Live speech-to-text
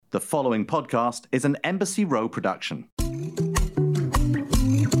The following podcast is an Embassy Row production. I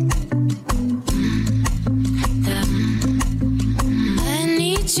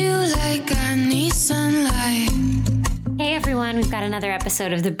need you like I need sunlight. Hey everyone, we've got another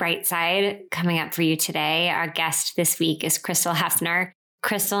episode of The Bright Side coming up for you today. Our guest this week is Crystal Hefner.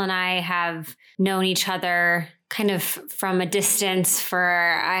 Crystal and I have known each other kind of from a distance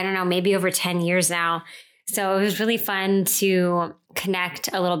for, maybe over 10 years now. So it was really fun to connect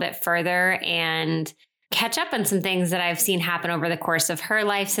a little bit further and catch up on some things that I've seen happen over the course of her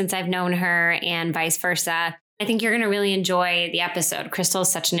life since I've known her and vice versa. I think you're going to really enjoy the episode. Crystal is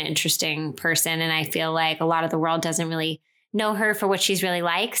such an interesting person, and I feel like a lot of the world doesn't really know her for what she's really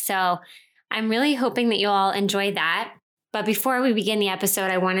like. So I'm really hoping that you'll all enjoy that. But before we begin the episode,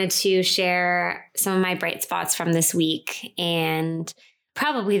 I wanted to share some of my bright spots from this week. And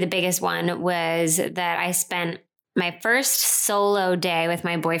probably the biggest one was that I spent my first solo day with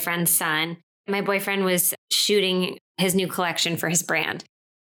my boyfriend's son. My boyfriend was shooting his new collection for his brand.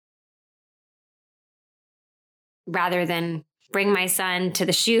 Rather than bring my son to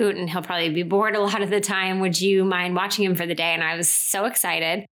the shoot, and he'll probably be bored a lot of the time, would you mind watching him for the day? And I was so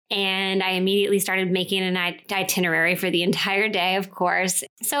excited. And I immediately started making an itinerary for the entire day, of course.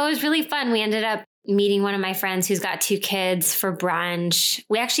 So it was really fun. We ended up meeting one of my friends who's got 2 kids for brunch.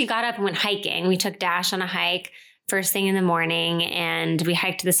 We actually got up and went hiking. We took Dash on a hike first thing in the morning, and we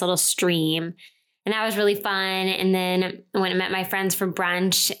hiked this little stream. And that was really fun. And then I went and met my friends for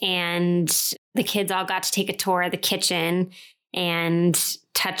brunch, and the kids all got to take a tour of the kitchen and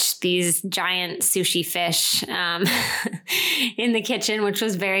touch these giant sushi fish in the kitchen, which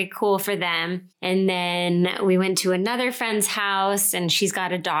was very cool for them. And then we went to another friend's house, and she's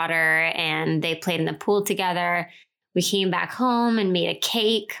got a daughter, and they played in the pool together. We came back home and made a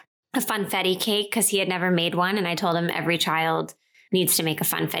cake, a funfetti cake, because he had never made one. And I told him every child needs to make a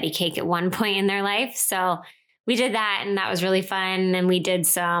funfetti cake at one point in their life. So we did that, and that was really fun. And we did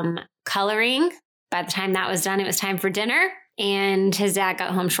some coloring. By the time that was done, it was time for dinner. And his dad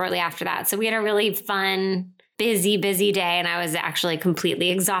got home shortly after that. So we had a really fun, busy day. And I was actually completely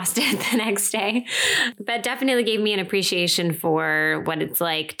exhausted the next day. But definitely gave me an appreciation for what it's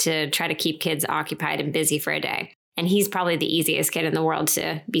like to try to keep kids occupied and busy for a day. And he's probably the easiest kid in the world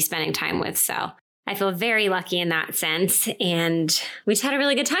to be spending time with. So I feel very lucky in that sense. And we just had a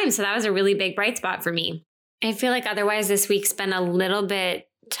really good time. So that was a really big bright spot for me. I feel like otherwise this week's been a little bit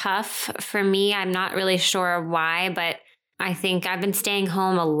tough for me. I'm not really sure why, but I think I've been staying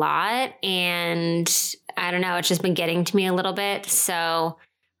home a lot, and I don't know, it's just been getting to me a little bit. So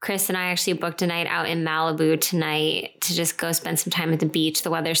Chris and I actually booked a night out in Malibu tonight to just go spend some time at the beach. The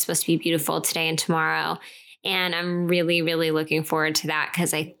weather's supposed to be beautiful today and tomorrow. And I'm really, really looking forward to that,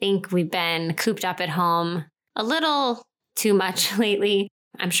 because I think we've been cooped up at home a little too much lately.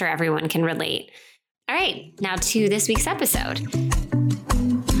 I'm sure everyone can relate. All right, now to this week's episode.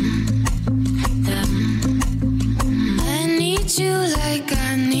 You like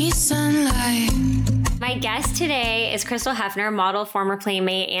I need sunlight. My guest today is Crystal Hefner, model, former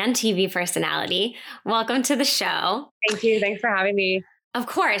Playmate, and TV personality. Welcome to the show. Thank you. Thanks for having me. Of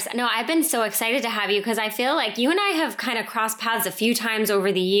course. No, I've been so excited to have you, because I feel like you and I have kind of crossed paths a few times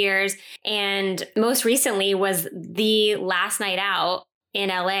over the years. And most recently was the last night out in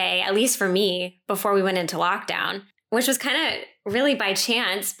LA, at least for me, before we went into lockdown, which was kind of really by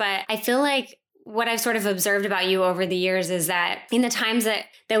chance. But I feel like what I've sort of observed about you over the years is that in the times that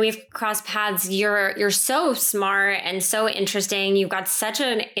we've crossed paths, you're so smart and so interesting. You've got such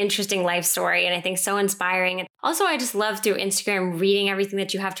an interesting life story, and I think so inspiring. And also, I just love through Instagram reading everything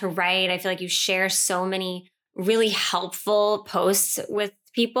that you have to write. I feel like you share so many really helpful posts with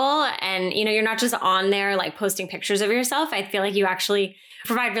people, and you're not just on there like posting pictures of yourself. I feel like you actually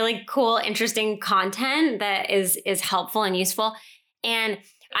provide really cool, interesting content that is helpful and useful. And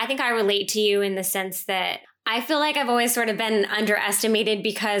I think I relate to you in the sense that I feel like I've always sort of been underestimated,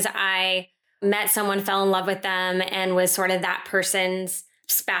 because I met someone, fell in love with them, and was sort of that person's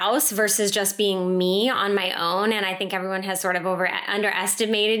spouse versus just being me on my own. And I think everyone has sort of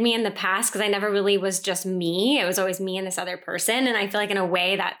underestimated me in the past, because I never really was just me. It was always me and this other person. And I feel like in a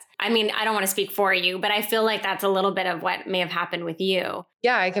way I don't want to speak for you, but I feel like that's a little bit of what may have happened with you.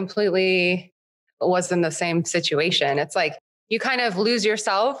 Yeah, I completely was in the same situation. It's like, you kind of lose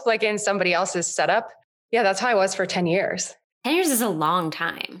yourself like in somebody else's setup. Yeah, that's how I was for 10 years. 10 years is a long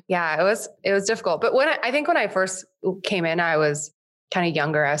time. Yeah, it was difficult. But when I first came in, I was kind of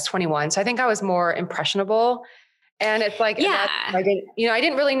younger. I was 21. So I think I was more impressionable. And it's like, yeah, I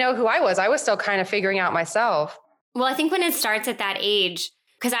didn't really know who I was. I was still kind of figuring out myself. Well, I think when it starts at that age,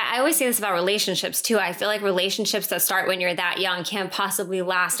 Because I always say this about relationships too. I feel like relationships that start when you're that young can't possibly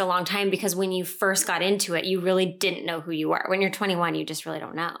last a long time because when you first got into it, you really didn't know who you were. When you're 21, you just really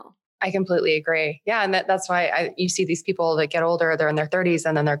don't know. I completely agree. Yeah. And that's why you see these people that get older, they're in their 30s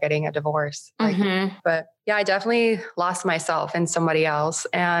and then they're getting a divorce. But yeah, I definitely lost myself in somebody else.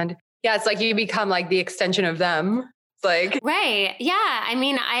 And yeah, it's like you become like the extension of them. It's like, right. Yeah. I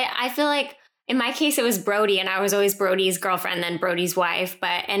mean, I feel like in my case, it was Brody, and I was always Brody's girlfriend, then Brody's wife.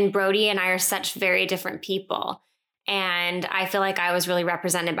 And Brody and I are such very different people. And I feel like I was really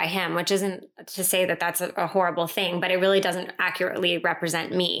represented by him, which isn't to say that that's a horrible thing, but it really doesn't accurately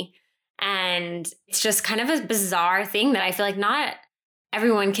represent me. And it's just kind of a bizarre thing that I feel like not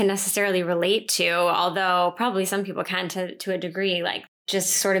everyone can necessarily relate to, although probably some people can to a degree, like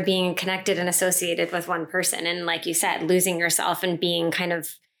just sort of being connected and associated with one person. And like you said, losing yourself and being kind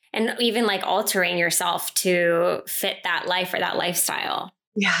of, and even like altering yourself to fit that life or that lifestyle.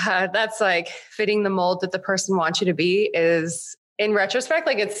 Yeah, that's like fitting the mold that the person wants you to be is, in retrospect,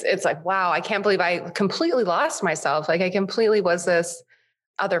 like it's like, wow, I can't believe I completely lost myself. Like I completely was this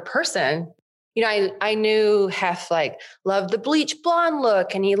other person. You know, I knew Hef like loved the bleach blonde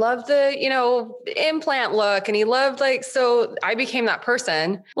look and he loved the, you know, implant look and he loved like, so I became that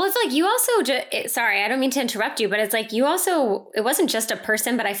person. Well, it's like you also, sorry, I don't mean to interrupt you, but it's like you also, it wasn't just a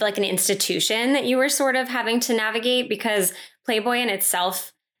person, but I feel like an institution that you were sort of having to navigate because Playboy in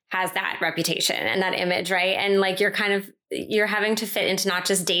itself has that reputation and that image, right? And like you're having to fit into not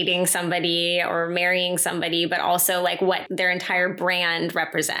just dating somebody or marrying somebody, but also like what their entire brand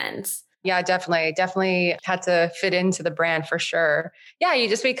represents. Yeah, definitely had to fit into the brand for sure. Yeah, you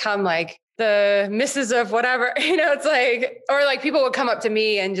just become like the Mrs. of whatever, you know, it's like, or like people would come up to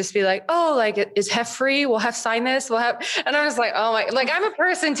me and just be like, oh, like, is Hef free? We'll have sign this. We'll have, and I was like, oh my, like I'm a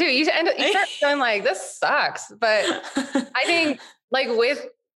person too. You start going like, this sucks. But I think like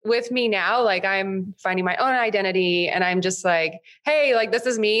with me now, like I'm finding my own identity and I'm just like, hey, like this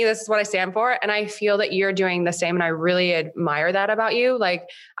is me. This is what I stand for. And I feel that you're doing the same. And I really admire that about you. Like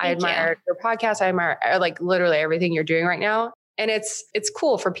I admire your podcast. I admire like literally everything you're doing right now. And it's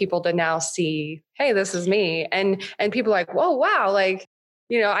cool for people to now see, hey, this is me. And people are like, whoa, wow. Like,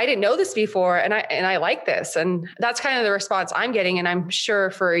 you know, I didn't know this before and I like this. And that's kind of the response I'm getting. And I'm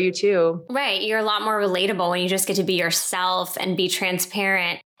sure for you too. Right. You're a lot more relatable when you just get to be yourself and be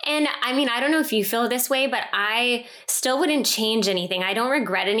transparent. And I mean, I don't know if you feel this way, but I still wouldn't change anything. I don't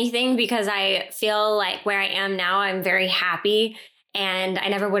regret anything because I feel like where I am now, I'm very happy. And I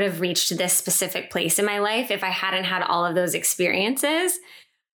never would have reached this specific place in my life if I hadn't had all of those experiences.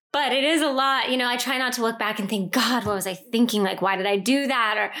 But it is a lot, you know, I try not to look back and think, God, what was I thinking? Like, why did I do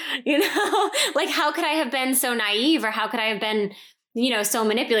that? Or, you know, like, how could I have been so naive or how could I have been, you know, so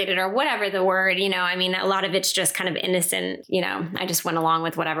manipulated or whatever the word, you know, I mean, a lot of it's just kind of innocent, you know, I just went along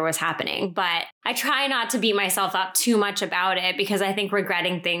with whatever was happening. But I try not to beat myself up too much about it because I think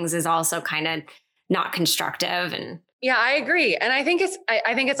regretting things is also kind of not constructive. And yeah, I agree. And I think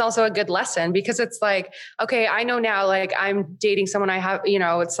it's also a good lesson because it's like, okay, I know now, like I'm dating someone I have, you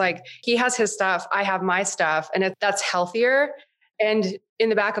know, it's like he has his stuff, I have my stuff, and that's healthier. And in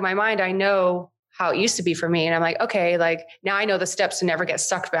the back of my mind, I know how it used to be for me. And I'm like, okay, like now I know the steps to never get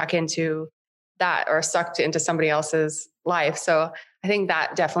sucked back into that or sucked into somebody else's life. So I think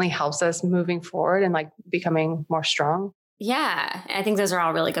that definitely helps us moving forward and like becoming more strong. Yeah, I think those are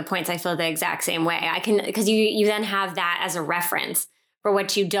all really good points. I feel the exact same way. Because you then have that as a reference for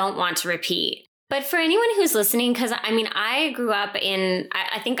what you don't want to repeat. But for anyone who's listening, because I mean, I grew up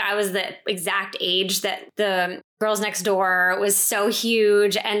I think I was the exact age that the Girls Next Door was so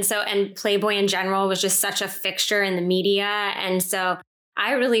huge. And Playboy in general was just such a fixture in the media. And so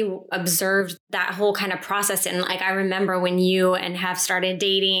I really observed that whole kind of process. And like, I remember when you and Hef started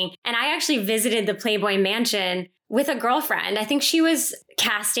dating, and I actually visited the Playboy Mansion with a girlfriend. I think she was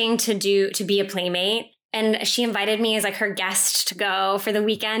casting to be a playmate. And she invited me as like her guest to go for the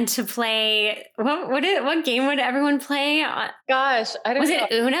weekend to play. What game would everyone play? Gosh, I don't know. Was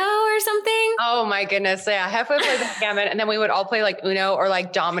it Uno or something? Oh my goodness. Yeah. Hef would play the gamut and then we would all play like Uno or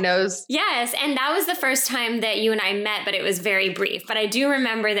like dominoes. Yes. And that was the first time that you and I met, but it was very brief. But I do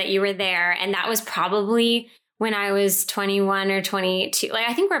remember that you were there. And that was probably when I was 21 or 22. Like,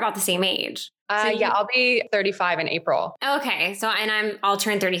 I think we're about the same age. Yeah, I'll be 35 in April. Okay. So, and I'll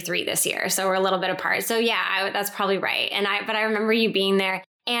turn 33 this year. So we're a little bit apart. So yeah, that's probably right. But I remember you being there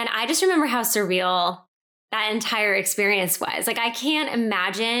and I just remember how surreal that entire experience was. Like, I can't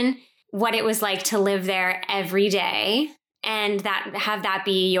imagine what it was like to live there every day and have that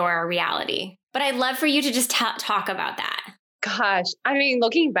be your reality. But I'd love for you to just talk about that. Gosh, I mean,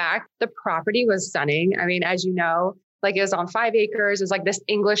 looking back, the property was stunning. I mean, as you know, Like it was on 5 acres. It was like this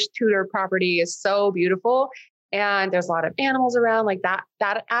English Tudor property is so beautiful. And there's a lot of animals around. Like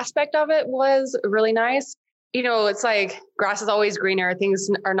that aspect of it was really nice. You know, it's like grass is always greener. Things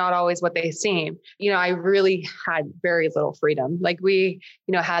are not always what they seem. You know, I really had very little freedom. Like we,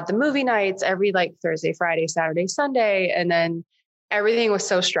 you know, had the movie nights every like Thursday, Friday, Saturday, Sunday. And then everything was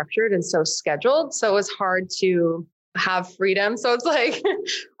so structured and so scheduled. So it was hard to have freedom. So it's like,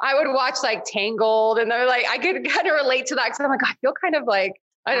 I would watch like Tangled and they're like, I could kind of relate to that. Cause I'm like, I feel kind of like,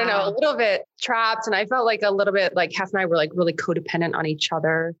 I don't know, a little bit trapped. And I felt like a little bit like Hef and I were like really codependent on each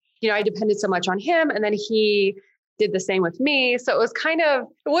other. You know, I depended so much on him and then he did the same with me. So it was kind of,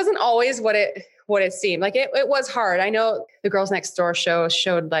 it wasn't always what it seemed like. It was hard. I know the Girls Next Door show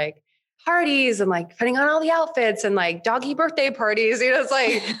showed like parties and like putting on all the outfits and like doggy birthday parties. You know, it's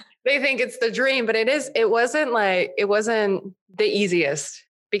like, they think it's the dream, but it wasn't the easiest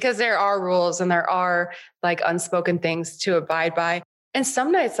because there are rules and there are like unspoken things to abide by. And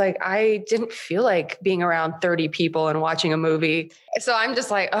some nights, like I didn't feel like being around 30 people and watching a movie. So I'm just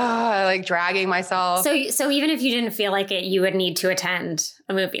like, like dragging myself. So even if you didn't feel like it, you would need to attend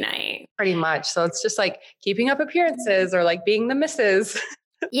a movie night. Pretty much. So it's just like keeping up appearances or like being the missus.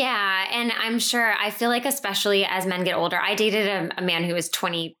 Yeah. And I'm sure, I feel like especially as men get older, I dated a man who was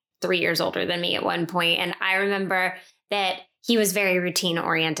 23 years older than me at one point. And I remember that he was very routine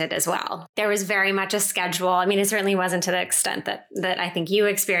oriented as well. There was very much a schedule. I mean, it certainly wasn't to the extent that I think you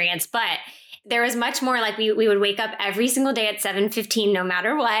experienced, but there was much more like we would wake up every single day at 7:15, no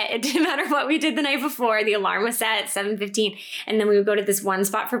matter what. It didn't matter what we did the night before. The alarm was set at 7:15. And then we would go to this one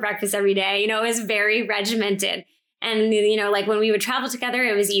spot for breakfast every day. You know, it was very regimented. And, you know, like when we would travel together,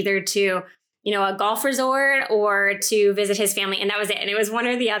 it was either to, you know, a golf resort or to visit his family. And that was it. And it was one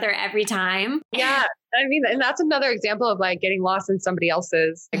or the other every time. Yeah. I mean, and that's another example of like getting lost in somebody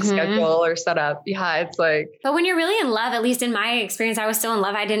else's like, schedule or setup. Yeah. It's like, but when you're really in love, at least in my experience, I was still in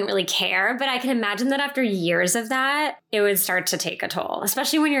love. I didn't really care, but I can imagine that after years of that, it would start to take a toll,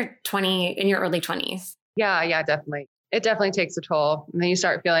 especially when you're 20 in your early 20s. Yeah. Yeah, definitely. It definitely takes a toll. And then you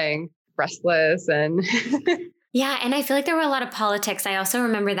start feeling restless and yeah. And I feel like there were a lot of politics. I also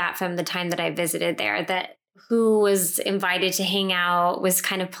remember that from the time that I visited there, that who was invited to hang out was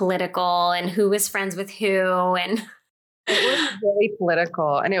kind of political and who was friends with who. And it was really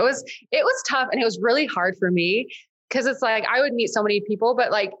political and it was tough. And it was really hard for me because it's like, I would meet so many people,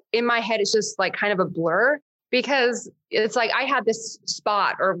 but like in my head, it's just like kind of a blur because it's like, I had this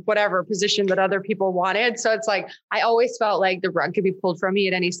spot or whatever position that other people wanted. So it's like, I always felt like the rug could be pulled from me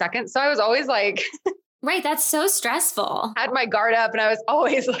at any second. So I was always like, right. That's so stressful. Had my guard up and I was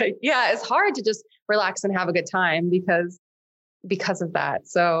always like, yeah, it's hard to just relax and have a good time because of that.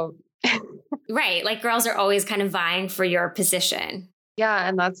 So right. Like girls are always kind of vying for your position. Yeah.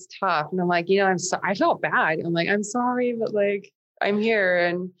 And that's tough. And I'm like, you know, I felt bad. I'm like, I'm sorry, but like, I'm here.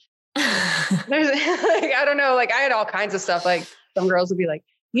 And there's like, I don't know, like I had all kinds of stuff. Like some girls would be like,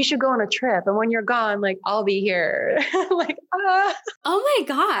 you should go on a trip. And when you're gone, like, I'll be here. Like, oh my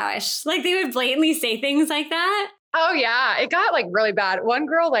gosh. Like they would blatantly say things like that. Oh yeah. It got like really bad. One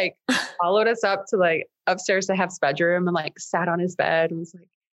girl like followed us up to like upstairs to Hef's bedroom and like sat on his bed and was like,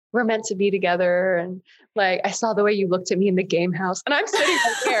 we're meant to be together. And like, I saw the way you looked at me in the game house and I'm sitting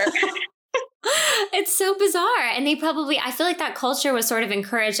right here. It's so bizarre. And they probably, I feel like that culture was sort of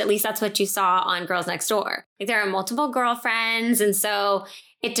encouraged. At least that's what you saw on Girls Next Door. Like there are multiple girlfriends. And so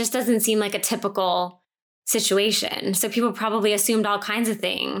it just doesn't seem like a typical situation. So people probably assumed all kinds of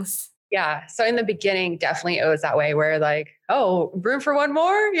things. Yeah. So in the beginning, definitely it was that way where like, oh, room for one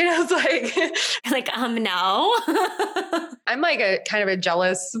more? You know, it's like, no. I'm like a kind of a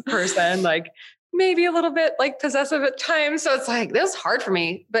jealous person, like maybe a little bit like possessive at times. So it's like, this was hard for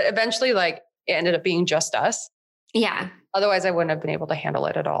me, but eventually like it ended up being just us. Yeah. Otherwise I wouldn't have been able to handle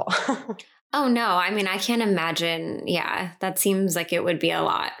it at all. Oh no. I mean, I can't imagine. Yeah. That seems like it would be a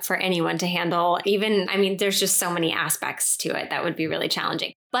lot for anyone to handle. Even, I mean, there's just so many aspects to it that would be really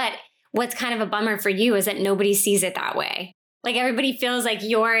challenging. But what's kind of a bummer for you is that nobody sees it that way. Like everybody feels like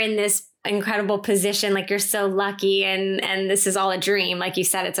you're in this incredible position, like you're so lucky and this is all a dream. Like you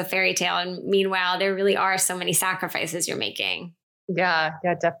said, it's a fairy tale. And meanwhile, there really are so many sacrifices you're making. Yeah,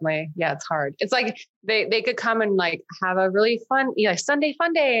 definitely. Yeah, it's hard. It's like they could come and like have a really fun, Sunday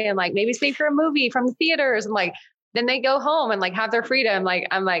fun day and like maybe stay for a movie from the theaters and like then they go home and like have their freedom.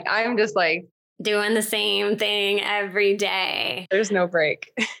 I'm just like doing the same thing every day. There's no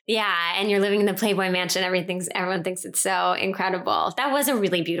break. Yeah. And you're living in the Playboy Mansion. Everyone thinks it's so incredible. That was a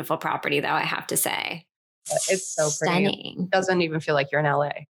really beautiful property, though, I have to say. It's so pretty. Stunning. It doesn't even feel like you're in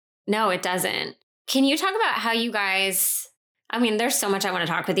LA. No, it doesn't. Can you talk about how you guys, I mean, there's so much I want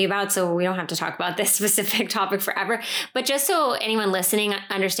to talk with you about, so we don't have to talk about this specific topic forever. But just so anyone listening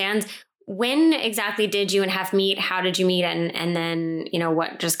understands, when exactly did you and Hef meet? How did you meet? And then,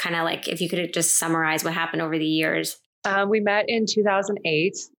 what just kind of like, if you could just summarize what happened over the years. We met in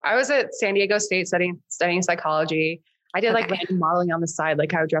 2008. I was at San Diego State studying psychology. I did like random modeling on the side.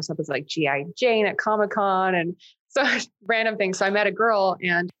 Like I would dress up as like G.I. Jane at Comic-Con and so random things. So I met a girl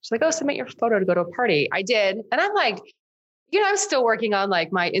and she's like, oh, submit your photo to go to a party. I did. And I'm like, I'm still working on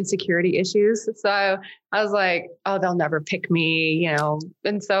like my insecurity issues. So I was like, oh, they'll never pick me,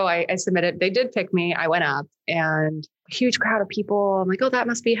 And so I submitted, they did pick me. I went up and a huge crowd of people. I'm like, oh, that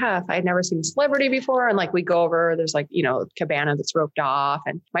must be Hef. I had never seen a celebrity before. And like, we go over, there's like, cabana that's roped off.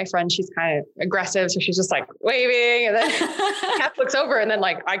 And my friend, she's kind of aggressive. So she's just like waving. And then Hef looks over and then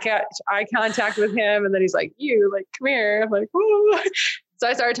like, I catch eye contact with him. And then he's like, come here. I'm like, ooh. So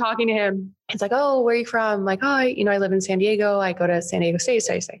I started talking to him. He's like, oh, where are you from? I'm like, oh, I live in San Diego. I go to San Diego State,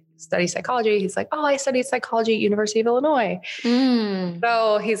 study psychology. He's like, oh, I studied psychology at University of Illinois.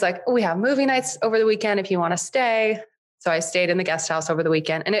 So he's like, oh, we have movie nights over the weekend if you want to stay. So I stayed in the guest house over the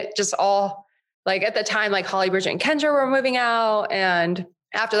weekend. And it just all, like at the time, like Holly, Bridget, and Kendra were moving out. And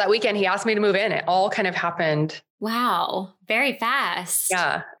after that weekend, he asked me to move in. It all kind of happened. Wow. Very fast.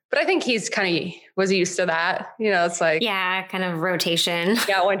 Yeah. But I think he's kind of was used to that. It's like. Yeah, kind of rotation.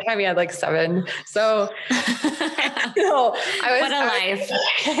 Yeah, one time he had like 7. So, what a life.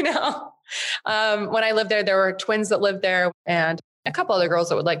 I know. When I lived there, there were twins that lived there and a couple other girls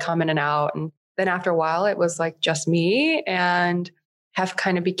that would like come in and out. And then after a while, it was like just me and Hef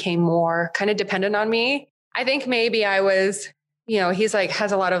kind of became more kind of dependent on me. I think maybe I was, he's like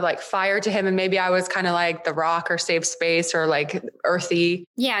has a lot of like fire to him. And maybe I was kind of like the rock or safe space or like earthy.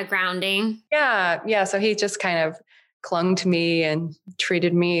 Yeah. Grounding. Yeah. Yeah. So he just kind of clung to me and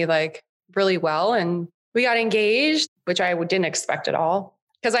treated me like really well. And we got engaged, which I didn't expect at all.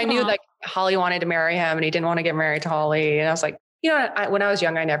 Because I knew like Holly wanted to marry him and he didn't want to get married to Holly. And I was like, when I was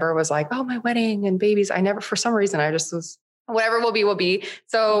young, I never was like, oh, my wedding and babies. I never, for some reason, I just was, whatever will be, will be.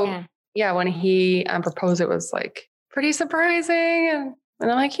 So yeah when he proposed, it was like pretty surprising.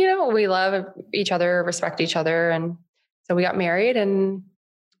 And I'm like, we love each other, respect each other. And so we got married and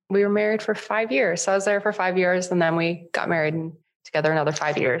we were married for 5 years. So I was there for 5 years and then we got married and together another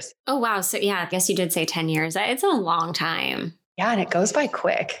 5 years. Oh, wow. So yeah, I guess you did say 10 years. It's a long time. Yeah. And it goes by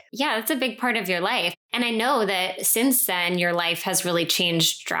quick. Yeah. That's a big part of your life. And I know that since then, your life has really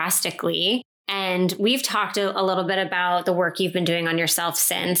changed drastically. And we've talked a little bit about the work you've been doing on yourself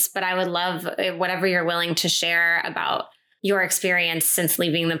since, but I would love whatever you're willing to share about your experience since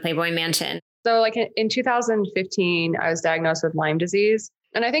leaving the Playboy Mansion. So like in 2015, I was diagnosed with Lyme disease.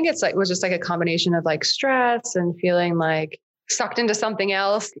 And I think it was just like a combination of like stress and feeling like sucked into something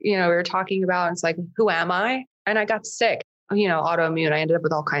else, we were talking about. And it's like, who am I? And I got sick, autoimmune. I ended up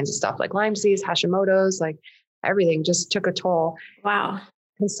with all kinds of stuff like Lyme disease, Hashimoto's, like everything just took a toll. Wow.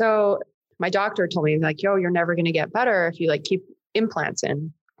 And so my doctor told me like, yo, you're never going to get better if you like keep implants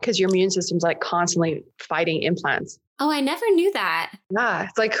in because your immune system's like constantly fighting implants. Oh, I never knew that. Yeah.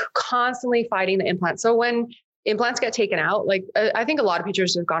 It's like constantly fighting the implants. So when implants get taken out, like I think a lot of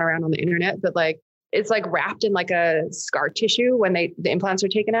pictures have gone around on the internet, but like it's like wrapped in like a scar tissue when the implants are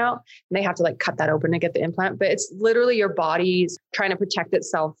taken out and they have to like cut that open to get the implant. But it's literally your body's trying to protect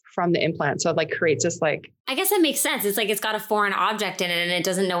itself from the implant. So it like creates this like. I guess that makes sense. It's like it's got a foreign object in it and it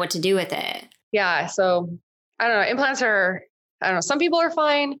doesn't know what to do with it. Yeah. So I don't know. Implants are, I don't know. Some people are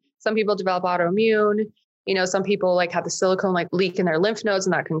fine. Some people develop autoimmune. Some people like have the silicone like leak in their lymph nodes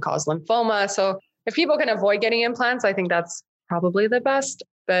and that can cause lymphoma. So if people can avoid getting implants, I think that's probably the best.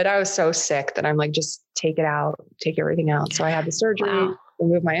 But I was so sick that I'm like, just take it out, take everything out. So I had the surgery,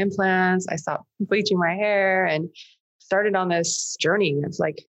 remove my implants. I stopped bleaching my hair and started on this journey. It's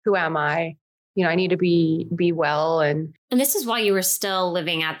like, who am I? I need to be well. And this is while you were still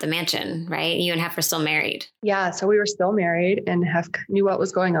living at the mansion, right? You and Hef were still married. Yeah. So we were still married and Hef knew what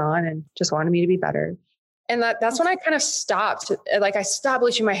was going on and just wanted me to be better. And that's when I kind of stopped. Like I stopped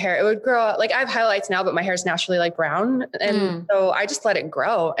bleaching my hair. It would grow out. Like I have highlights now, but my hair is naturally like brown. And so I just let it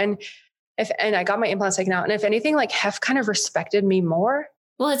grow. And I got my implants taken out. And if anything, like Hef kind of respected me more.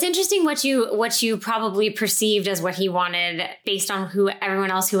 Well, it's interesting what you probably perceived as what he wanted based on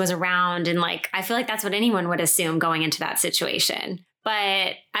everyone else who was around. And like, I feel like that's what anyone would assume going into that situation.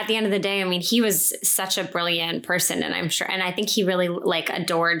 But at the end of the day, I mean, he was such a brilliant person and I think he really like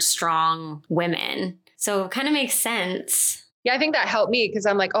adored strong women. So it kind of makes sense. Yeah, I think that helped me because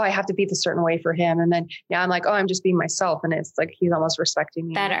I'm like, oh, I have to be the certain way for him. And then, I'm like, oh, I'm just being myself. And it's like, he's almost respecting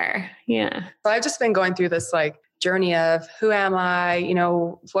me. Better. Yeah. So I've just been going through this like journey of who am I?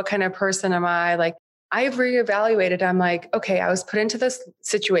 What kind of person am I? Like I've reevaluated. I'm like, okay, I was put into this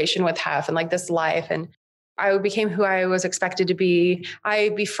situation with Hef and like this life, and I became who I was expected to be. I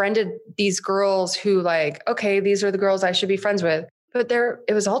befriended these girls who like, okay, these are the girls I should be friends with. But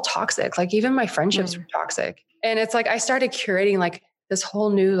it was all toxic. Like even my friendships were toxic. And it's like, I started curating like this whole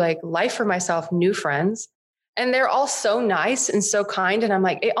new like life for myself, new friends. And they're all so nice and so kind. And I'm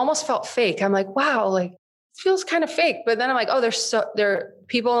like, it almost felt fake. I'm like, wow, like it feels kind of fake. But then I'm like, oh, there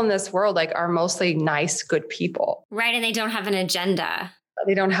people in this world like are mostly nice, good people. Right. And they don't have an agenda.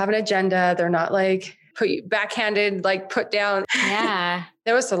 They don't have an agenda. They're not like backhanded, like put down. Yeah.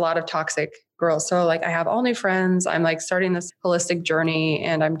 There was a lot of toxic girls. So like I have all new friends. I'm like starting this holistic journey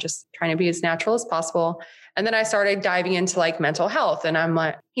and I'm just trying to be as natural as possible. And then I started diving into like mental health. And I'm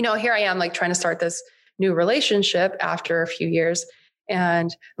like, here I am like trying to start this new relationship after a few years.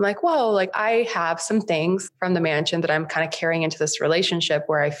 And I'm like, whoa, like I have some things from the mansion that I'm kind of carrying into this relationship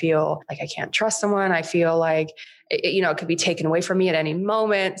where I feel like I can't trust someone. I feel like, it could be taken away from me at any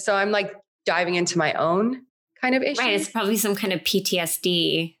moment. So I'm like diving into my own kind of issue. Right. It's probably some kind of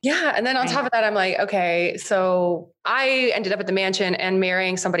PTSD. Yeah. And then on top of that, I'm like, okay, so I ended up at the mansion and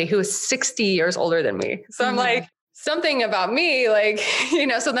marrying somebody who is 60 years older than me. So I'm like, something about me, like,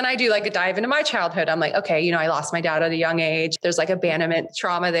 so then I do like a dive into my childhood. I'm like, okay, I lost my dad at a young age. There's like abandonment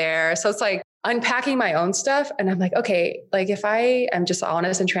trauma there. So it's like unpacking my own stuff. And I'm like, okay, like if I am just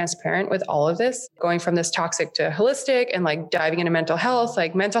honest and transparent with all of this, going from this toxic to holistic and like diving into mental health,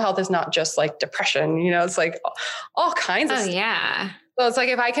 like mental health is not just like depression, it's like all kinds of stuff. Yeah. So it's like,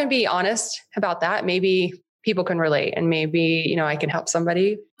 if I can be honest about that, maybe people can relate and maybe, I can help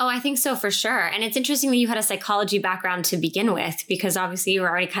somebody. Oh, I think so for sure. And it's interesting that you had a psychology background to begin with, because obviously you were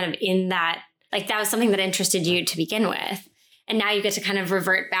already kind of in that, like that was something that interested you to begin with. And now you get to kind of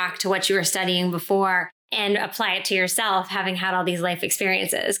revert back to what you were studying before and apply it to yourself, having had all these life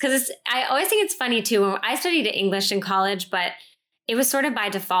experiences. Because I always think it's funny too. I studied English in college, but it was sort of by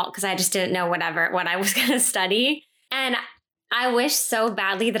default because I just didn't know what I was going to study. And I wish so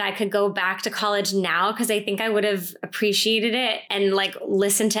badly that I could go back to college now, because I think I would have appreciated it and like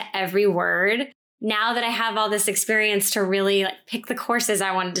listened to every word. Now that I have all this experience to really like pick the courses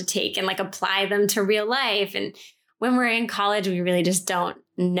I wanted to take and like apply them to real life. And when we're in college, we really just don't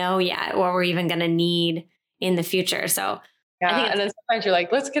know yet what we're even going to need in the future. So yeah, and then sometimes you're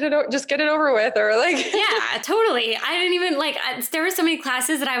like, let's get it over with, or like, yeah, totally. I didn't even there were so many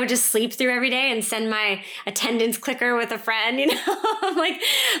classes that I would just sleep through every day and send my attendance clicker with a friend,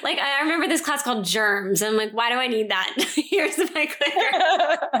 like I remember this class called Germs. And I'm like, why do I need that? Here's my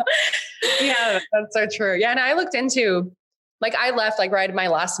clicker. Yeah, that's so true. Yeah. And I looked into, like I left like right in my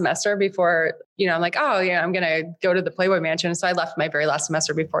last semester before, I'm like, oh yeah, I'm going to go to the Playboy Mansion. So I left my very last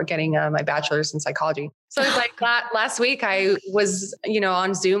semester before getting my bachelor's in psychology. So it's like last week I was,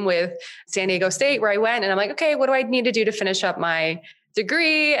 on Zoom with San Diego State where I went and I'm like, okay, what do I need to do to finish up my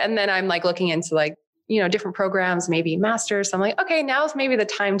degree? And then I'm like looking into like, different programs, maybe masters. So I'm like, okay, now's maybe the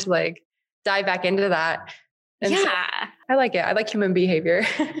time to like dive back into that. And yeah. So I like it. I like human behavior.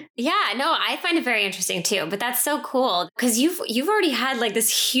 Yeah, no, I find it very interesting too, but that's so cool because you've already had like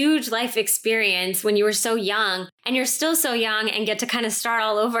this huge life experience when you were so young, and you're still so young and get to kind of start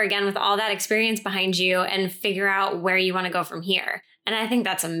all over again with all that experience behind you and figure out where you want to go from here. And I think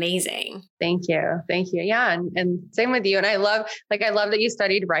that's amazing. Thank you. Yeah. And same with you. And I love that you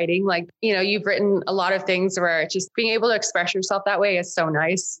studied writing. Like, you've written a lot of things where just being able to express yourself that way is so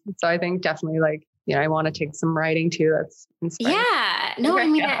nice. So I think definitely like, I want to take some writing too. That's inspiring. Yeah. No, I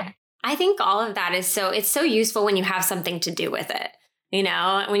mean, I think all of that it's so useful when you have something to do with it,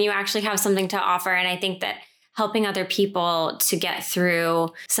 when you actually have something to offer. And I think that helping other people to get through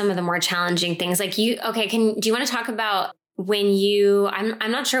some of the more challenging things like do you want to talk about when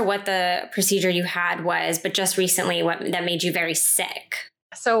I'm not sure what the procedure you had was, but just recently that made you very sick?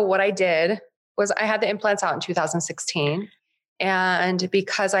 So what I did was I had the implants out in 2016. And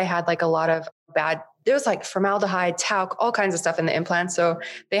because I had like a lot of there was like formaldehyde, talc, all kinds of stuff in the implants. So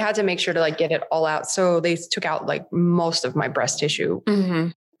they had to make sure to like get it all out. So they took out like most of my breast tissue.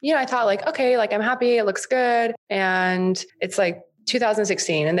 Mm-hmm. I thought like, okay, like I'm happy. It looks good. And it's like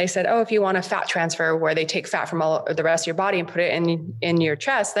 2016. And they said, oh, if you want a fat transfer where they take fat from all the rest of your body and put it in your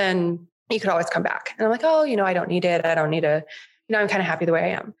chest, then you could always come back. And I'm like, oh, I don't need it. I don't need to, I'm kind of happy the way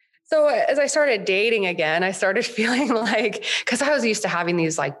I am. So as I started dating again, I started feeling like, because I was used to having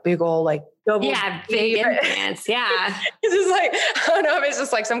these like big old like double. Yeah, big implants. Yeah. It's just like, I don't know if it's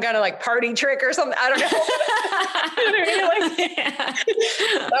just like some kind of like party trick or something. I don't know.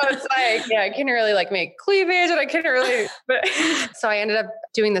 So it's like, yeah, I couldn't really like make cleavage and I couldn't really. So I ended up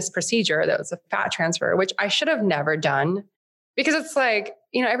doing this procedure that was a fat transfer, which I should have never done because it's like,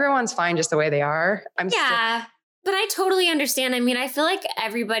 everyone's fine just the way they are. But I totally understand. I mean, I feel like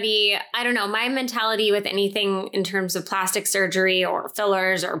everybody, I don't know, my mentality with anything in terms of plastic surgery or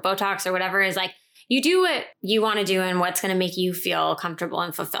fillers or Botox or whatever is like, you do what you want to do and what's going to make you feel comfortable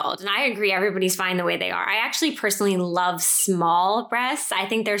and fulfilled. And I agree, everybody's fine the way they are. I actually personally love small breasts. I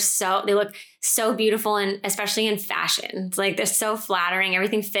think they look so beautiful, and especially in fashion. It's like they're so flattering.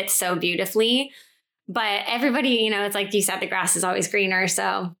 Everything fits so beautifully. But everybody, it's like you said, the grass is always greener.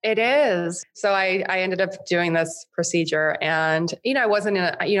 So it is. So I ended up doing this procedure, and, I wasn't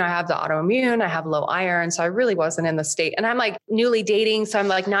I have the autoimmune, I have low iron. So I really wasn't in the state, and I'm like newly dating. So I'm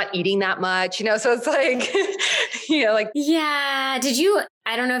like not eating that much, so it's like, yeah.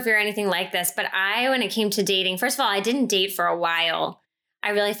 I don't know if you're anything like this, but when it came to dating, first of all, I didn't date for a while.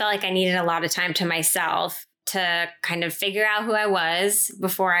 I really felt like I needed a lot of time to myself to kind of figure out who I was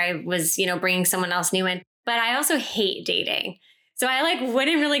before I was, bringing someone else new in. But I also hate dating. So I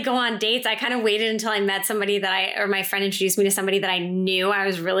wouldn't really go on dates. I kind of waited until I met somebody or my friend introduced me to somebody that I knew I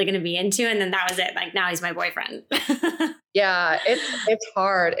was really going to be into. And then that was it. Like, now he's my boyfriend. Yeah, it's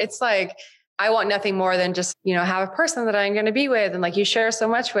hard. It's like, I want nothing more than just, have a person that I'm going to be with and you share so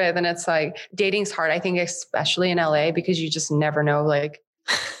much with. And it's like, dating's hard. I think especially in LA, because you just never know,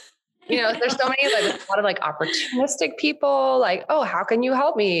 there's so many, a lot of opportunistic people, oh, how can you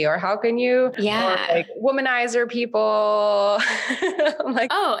help me? Or how can you, or womanizer people.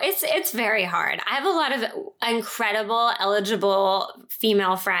 It's very hard. I have a lot of incredible, eligible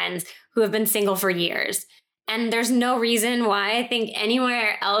female friends who have been single for years. And there's no reason why I think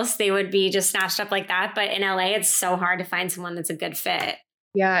anywhere else they would be just snatched up like that. But in LA, it's so hard to find someone that's a good fit.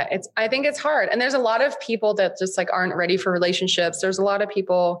 Yeah, I think it's hard. And there's a lot of people that just aren't ready for relationships. There's a lot of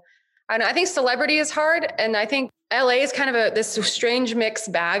people, I think celebrity is hard. And I think LA is kind of this strange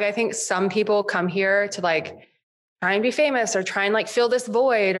mixed bag. I think some people come here to try and be famous or try and fill this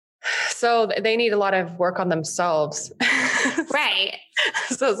void. So they need a lot of work on themselves. Right.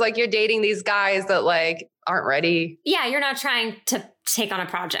 So it's you're dating these guys that aren't ready. Yeah. You're not trying to take on a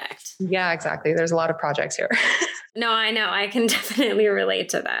project. Yeah, exactly. There's a lot of projects here. No, I know. I can definitely relate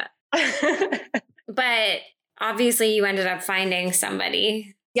to that. But obviously you ended up finding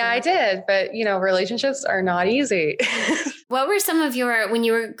somebody. Yeah, I did. But, relationships are not easy. What were some of when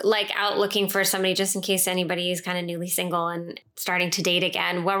you were out looking for somebody, just in case anybody is kind of newly single and starting to date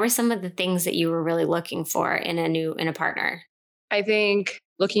again, what were some of the things that you were really looking for in a partner? I think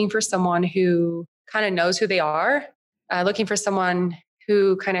looking for someone who kind of knows who they are, looking for someone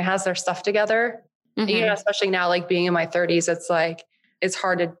who kind of has their stuff together. Mm-hmm. Especially now, being in my 30s, it's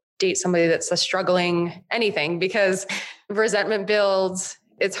hard to date somebody that's struggling anything because resentment builds.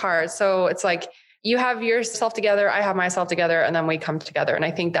 It's hard. So it's you have yourself together, I have myself together, and then we come together. And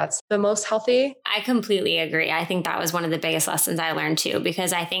I think that's the most healthy. I completely agree. I think that was one of the biggest lessons I learned too,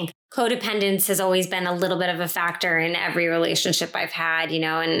 because I think codependence has always been a little bit of a factor in every relationship I've had,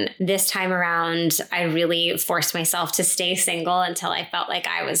 and this time around, I really forced myself to stay single until I felt like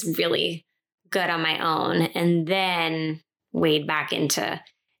I was really good on my own, and then wade back into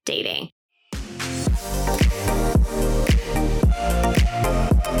dating.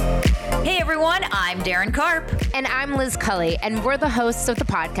 Hey everyone, I'm Darren Karp. And I'm Liz Cully, and we're the hosts of the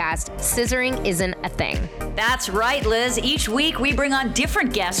podcast, Scissoring Isn't a Thing. That's right, Liz. Each week we bring on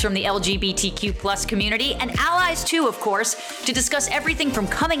different guests from the LGBTQ plus community and allies too, of course, to discuss everything from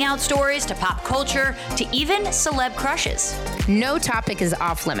coming out stories to pop culture to even celeb crushes. No topic is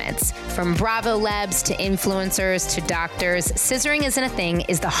off limits. From Bravo Labs to influencers to doctors, Scissoring Isn't a Thing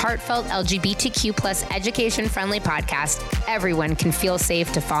is the heartfelt LGBTQ plus education-friendly podcast everyone can feel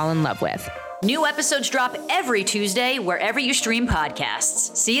safe to fall in love with. New episodes drop every Tuesday wherever you stream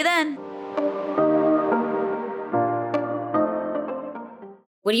podcasts. See you then.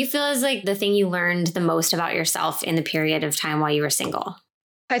 What do you feel is the thing you learned the most about yourself in the period of time while you were single?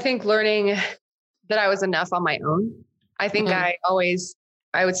 I think learning that I was enough on my own. I think I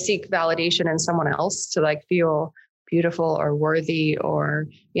would seek validation in someone else to feel beautiful or worthy, or,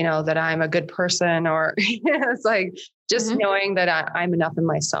 that I'm a good person, or it's just knowing that I'm enough in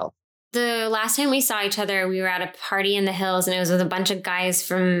myself. The last time we saw each other, we were at a party in the hills, and it was with a bunch of guys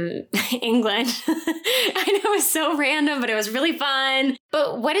from England. I know it was so random, but it was really fun.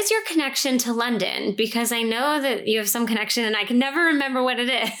 But what is your connection to London? Because I know that you have some connection and I can never remember what it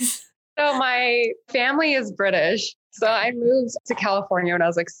is. So my family is British. So I moved to California when I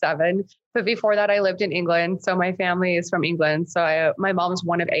was 7. But before that, I lived in England. So my family is from England. So my mom's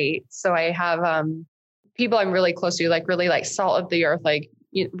one of 8. So I have people I'm really close to, really salt of the earth,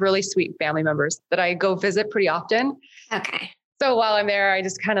 really sweet family members that I go visit pretty often. Okay. So while I'm there, I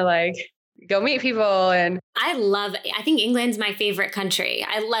just kind of go meet people. And I think England's my favorite country.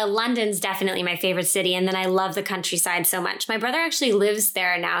 London's definitely my favorite city. And then I love the countryside so much. My brother actually lives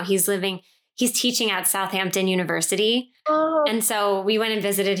there now. He's teaching at Southampton University. Oh. And so we went and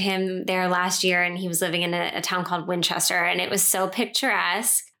visited him there last year, and he was living in a town called Winchester, and it was so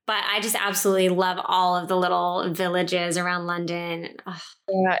picturesque. But I just absolutely love all of the little villages around London. Oh,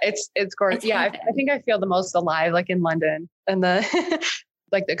 yeah, it's gorgeous. Yeah, I think I feel the most alive like in London and the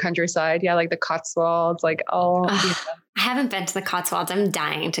like the countryside. Yeah, like the Cotswolds, like all. Yeah. I haven't been to the Cotswolds. I'm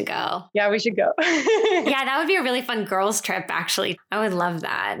dying to go. Yeah, we should go. Yeah, that would be a really fun girls trip, actually. I would love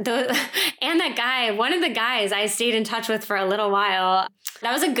that. And that guy, one of the guys I stayed in touch with for a little while,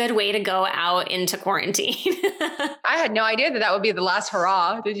 that was a good way to go out into quarantine. I had no idea that would be the last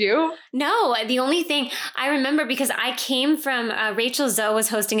hurrah. Did you? No, the only thing I remember, because I came from, Rachel Zoe was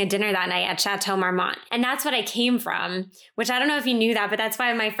hosting a dinner that night at Chateau Marmont. And that's what I came from, which I don't know if you knew that, but that's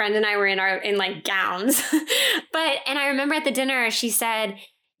why my friend and I were in like gowns. And I remember at the dinner, she said,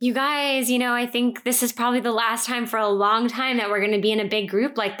 you guys, I think this is probably the last time for a long time that we're going to be in a big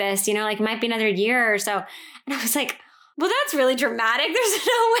group like this, like it might be another year or so. And I was like, well, that's really dramatic. There's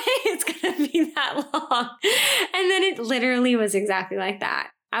no way it's going to be that long. And then it literally was exactly like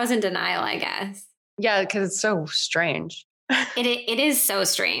that. I was in denial, I guess. Yeah, because it's so strange. It is so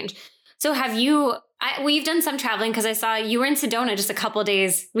strange. So we've done some traveling, because I saw you were in Sedona just a couple of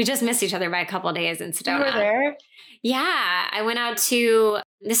days. We just missed each other by a couple of days in Sedona. You were there? Yeah. I went out to,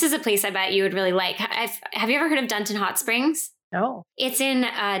 this is a place I bet you would really like. Have you ever heard of Dunton Hot Springs? No. It's in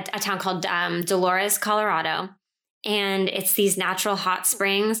a town called Dolores, Colorado. And it's these natural hot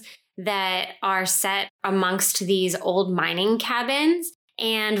springs that are set amongst these old mining cabins.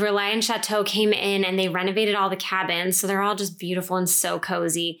 And Reliant Chateau came in and they renovated all the cabins. So they're all just beautiful and so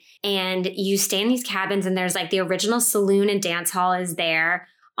cozy. And you stay in these cabins, and there's like the original saloon and dance hall is there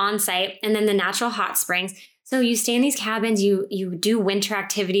on site. And then the natural hot springs. So you stay in these cabins, you do winter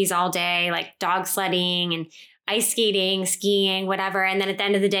activities all day, like dog sledding and ice skating, skiing, whatever. And then at the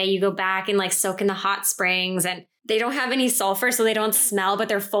end of the day, you go back and like soak in the hot springs, and they don't have any sulfur, so they don't smell, but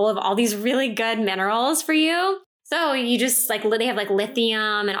they're full of all these really good minerals for you. So you just they have like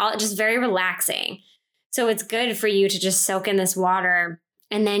lithium and all, just very relaxing. So it's good for you to just soak in this water.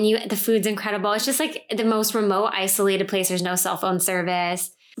 And then the food's incredible. It's just like the most remote, isolated place. There's no cell phone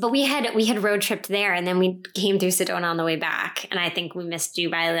service. But we had road tripped there, and then we came through Sedona on the way back. And I think we missed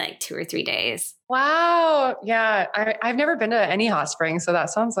you by like 2 or 3 days. Wow. Yeah. I've never been to any hot springs, so that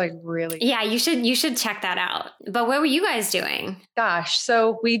sounds like really. Yeah, you should check that out. But what were you guys doing? Gosh.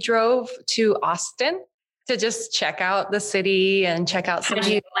 So we drove to Austin to just check out the city and check out some. How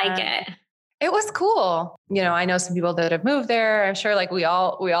did you like it? It was cool. I know some people that have moved there. I'm sure like we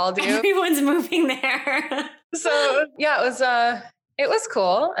all do. Everyone's moving there. So yeah, it was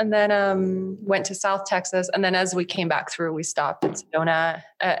cool. And then went to South Texas. And then as we came back through, we stopped in Sedona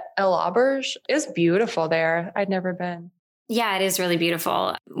at El Auberge. It's beautiful there. I'd never been. Yeah, it is really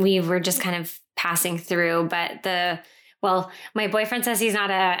beautiful. We were just kind of passing through, but my boyfriend says he's not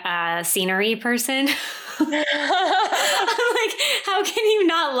a scenery person. I'm like, how can you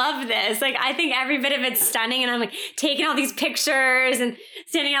not love this? Like, I think every bit of it's stunning. And I'm like taking all these pictures and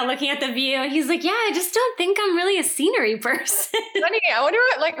standing out looking at the view. And he's like, yeah, I just don't think I'm really a scenery person. Funny. I wonder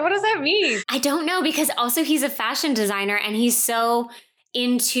what does that mean? I don't know, because also he's a fashion designer, and he's so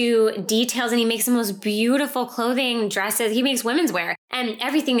into details, and he makes the most beautiful clothing, dresses. He makes women's wear, and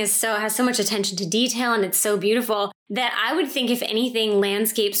everything has so much attention to detail, and it's so beautiful that I would think, if anything,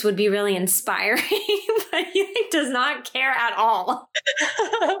 landscapes would be really inspiring, but he does not care at all.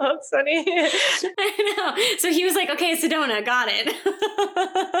 That's funny. I know. So he was like, okay, Sedona, got it.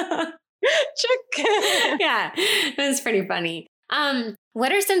 Check. Yeah, it was pretty funny.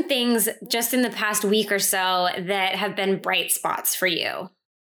 What are some things just in the past week or so that have been bright spots for you?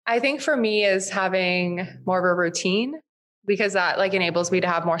 I think for me is having more of a routine, because that like enables me to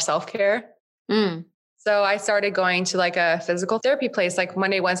have more self-care. So I started going to like a physical therapy place like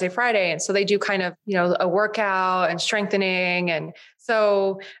Monday, Wednesday, Friday. And so they do kind of, a workout and strengthening. And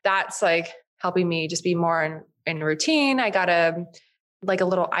so that's like helping me just be more in routine. I got a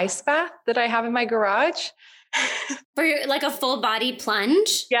little ice bath that I have in my garage. For like a full body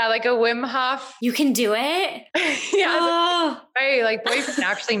plunge? Yeah, like a Wim Hof. You can do it? Yeah. Oh. My boyfriend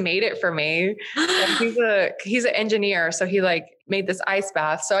actually made it for me. He's an engineer, so he like made this ice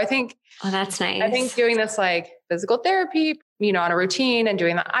bath. So I think, oh, that's nice. I think doing this like physical therapy, on a routine, and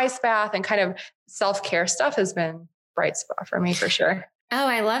doing the ice bath and kind of self-care stuff has been bright spot for me for sure. Oh,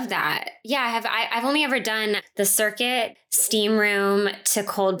 I love that. Yeah, I've only ever done the circuit, steam room to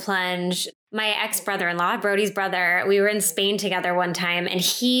cold plunge. My ex-brother-in-law, Brody's brother, we were in Spain together one time, and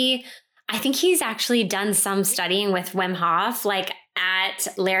I think he's actually done some studying with Wim Hof, like at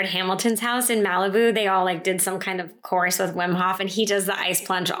Laird Hamilton's house in Malibu. They all like did some kind of course with Wim Hof, and he does the ice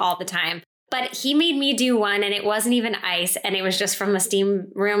plunge all the time. But he made me do one, and it wasn't even ice, and it was just from a steam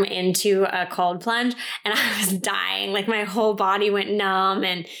room into a cold plunge, and I was dying. Like my whole body went numb,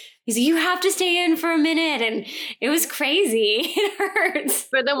 and he's like, you have to stay in for a minute, and it was crazy. It hurts.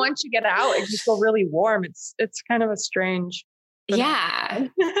 But then once you get out, it just feel really warm. It's kind of a strange. Yeah. And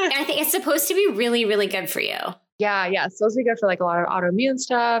I think it's supposed to be really, really good for you. Yeah. It's supposed to be good for like a lot of autoimmune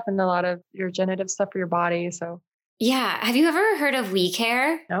stuff and a lot of your regenerative stuff for your body. So yeah. Have you ever heard of We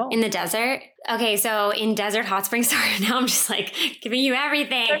Care in the desert? Okay. So in Desert Hot Springs, sorry, now I'm just like giving you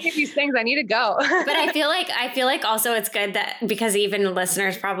everything. I give these things, I need to go. But I feel like also it's good that because even the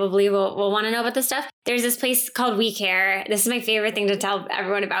listeners probably will want to know about this stuff. There's this place called We Care. This is my favorite thing to tell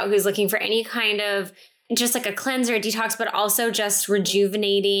everyone about who's looking for any kind of just like a cleanser, a detox, but also just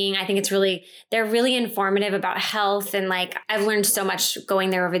rejuvenating. I think they're really informative about health. And like, I've learned so much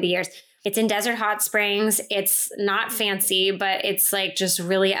going there over the years. It's in Desert Hot Springs. It's not fancy, but it's like just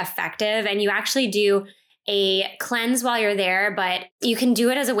really effective. And you actually do a cleanse while you're there, but you can do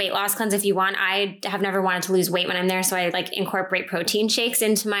it as a weight loss cleanse if you want. I have never wanted to lose weight when I'm there. So I like incorporate protein shakes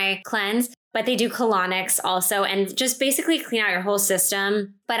into my cleanse. But they do colonics also and just basically clean out your whole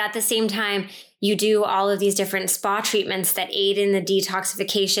system. But at the same time, you do all of these different spa treatments that aid in the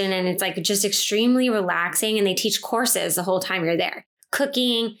detoxification. And it's like just extremely relaxing. And they teach courses the whole time you're there.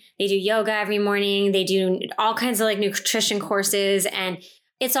 Cooking, they do yoga every morning. They do all kinds of like nutrition courses. And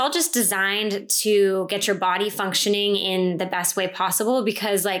it's all just designed to get your body functioning in the best way possible.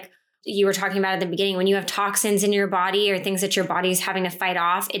 Because like you were talking about at the beginning, when you have toxins in your body or things that your body's having to fight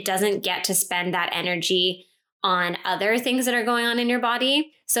off, it doesn't get to spend that energy on other things that are going on in your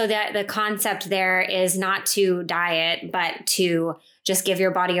body. So that the concept there is not to diet, but to just give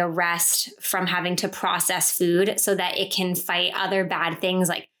your body a rest from having to process food so that it can fight other bad things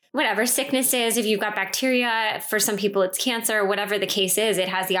like whatever sickness is. If you've got bacteria, for some people it's cancer, whatever the case is, it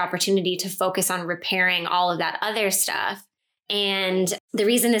has the opportunity to focus on repairing all of that other stuff. And the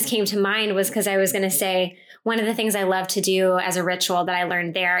reason this came to mind was because I was going to say one of the things I love to do as a ritual that I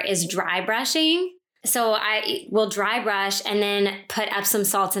learned there is dry brushing. So I will dry brush and then put Epsom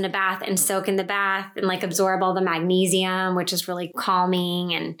salts in a bath and soak in the bath and like absorb all the magnesium, which is really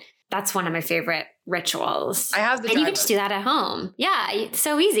calming. And that's one of my favorite rituals. I have and you can just do that at home. Yeah, it's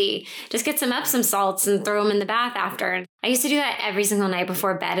so easy. Just get some Epsom salts and throw them in the bath after. And I used to do that every single night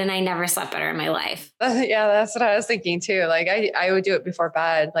before bed, and I never slept better in my life. Yeah, that's what I was thinking too. Like I would do it before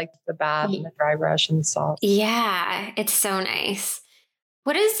bed, like the bath and the dry brush and the salt. Yeah, it's so nice.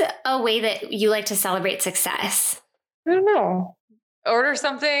 What is a way that you like to celebrate success? I don't know. Order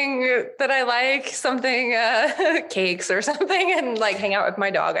something that I like, something, cakes or something, and like hang out with my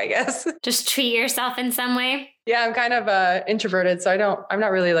dog, I guess. Just treat yourself in some way? Yeah, I'm kind of introverted, so I'm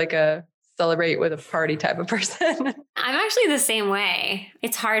not really like a celebrate with a party type of person. I'm actually the same way.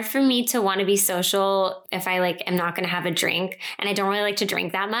 It's hard for me to want to be social if I like am not going to have a drink, and I don't really like to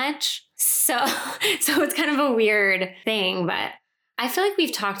drink that much. So it's kind of a weird thing, but I feel like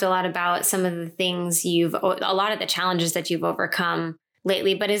we've talked a lot about some of the things a lot of the challenges that you've overcome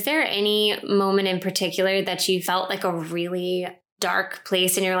lately, but is there any moment in particular that you felt like a really dark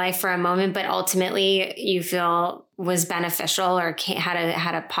place in your life for a moment, but ultimately you feel was beneficial or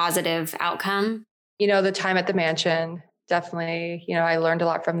had a positive outcome? You know, the time at the mansion, definitely, you know, I learned a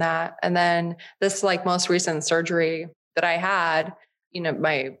lot from that. And then this like most recent surgery that I had, you know,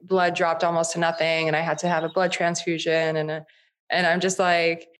 my blood dropped almost to nothing and I had to have a blood transfusion and I'm just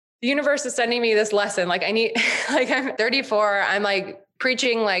like, the universe is sending me this lesson. Like I need, like I'm 34. I'm like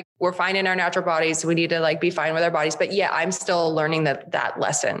preaching, like we're fine in our natural bodies. We need to like be fine with our bodies. But yeah, I'm still learning that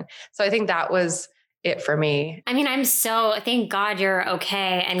lesson. So I think that was it for me. I mean, thank God you're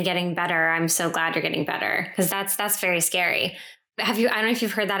okay and getting better. I'm so glad you're getting better because that's very scary. I don't know if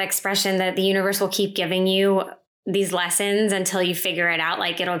you've heard that expression that the universe will keep giving you these lessons until you figure it out.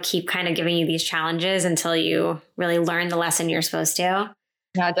 Like it'll keep kind of giving you these challenges until you really learn the lesson you're supposed to.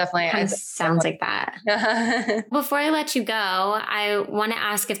 Yeah, definitely. It sounds like that. Before I let you go, I want to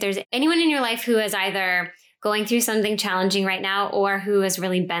ask if there's anyone in your life who is either going through something challenging right now or who has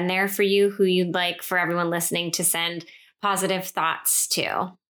really been there for you, who you'd like for everyone listening to send positive thoughts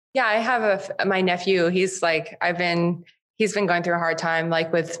to. Yeah, I have my nephew. He's been going through a hard time,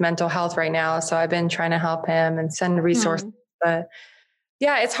 like with mental health right now. So I've been trying to help him and send resources. But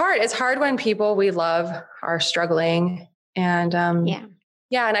yeah, it's hard. It's hard when people we love are struggling. And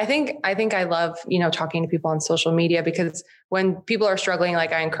yeah. And I think I love, you know, talking to people on social media because when people are struggling,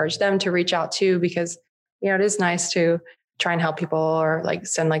 like I encourage them to reach out too, because, you know, it is nice to try and help people or like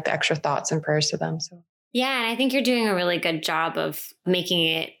send like the extra thoughts and prayers to them. So. Yeah, and I think you're doing a really good job of making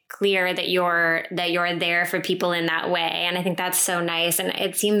it clear that you're there for people in that way. And I think that's so nice. And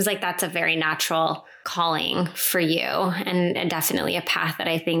it seems like that's a very natural calling for you, and definitely a path that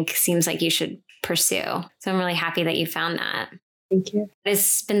I think seems like you should pursue. So I'm really happy that you found that. Thank you.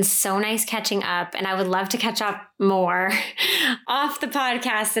 It's been so nice catching up, and I would love to catch up more off the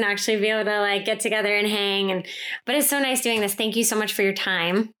podcast and actually be able to like get together and hang. But it's so nice doing this. Thank you so much for your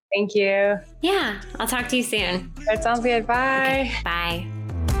time. Thank you. Yeah, I'll talk to you soon. That sounds good. Bye. Okay, bye.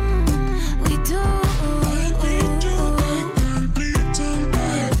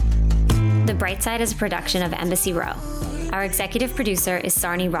 The Bright Side is a production of Embassy Row. Our executive producer is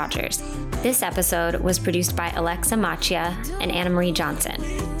Sarni Rogers. This episode was produced by Alexa Machia and Anna Marie Johnson.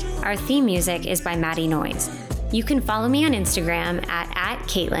 Our theme music is by Maddie Noise. You can follow me on Instagram at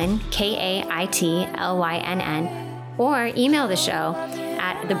Kaitlyn, KAITLYNN, or email the show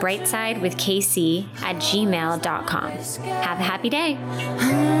at thebrightsidewithkc@gmail.com. Have a happy day.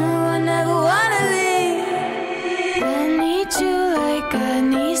 I never wanna leave. I need you like I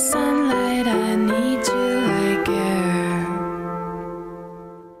need sun.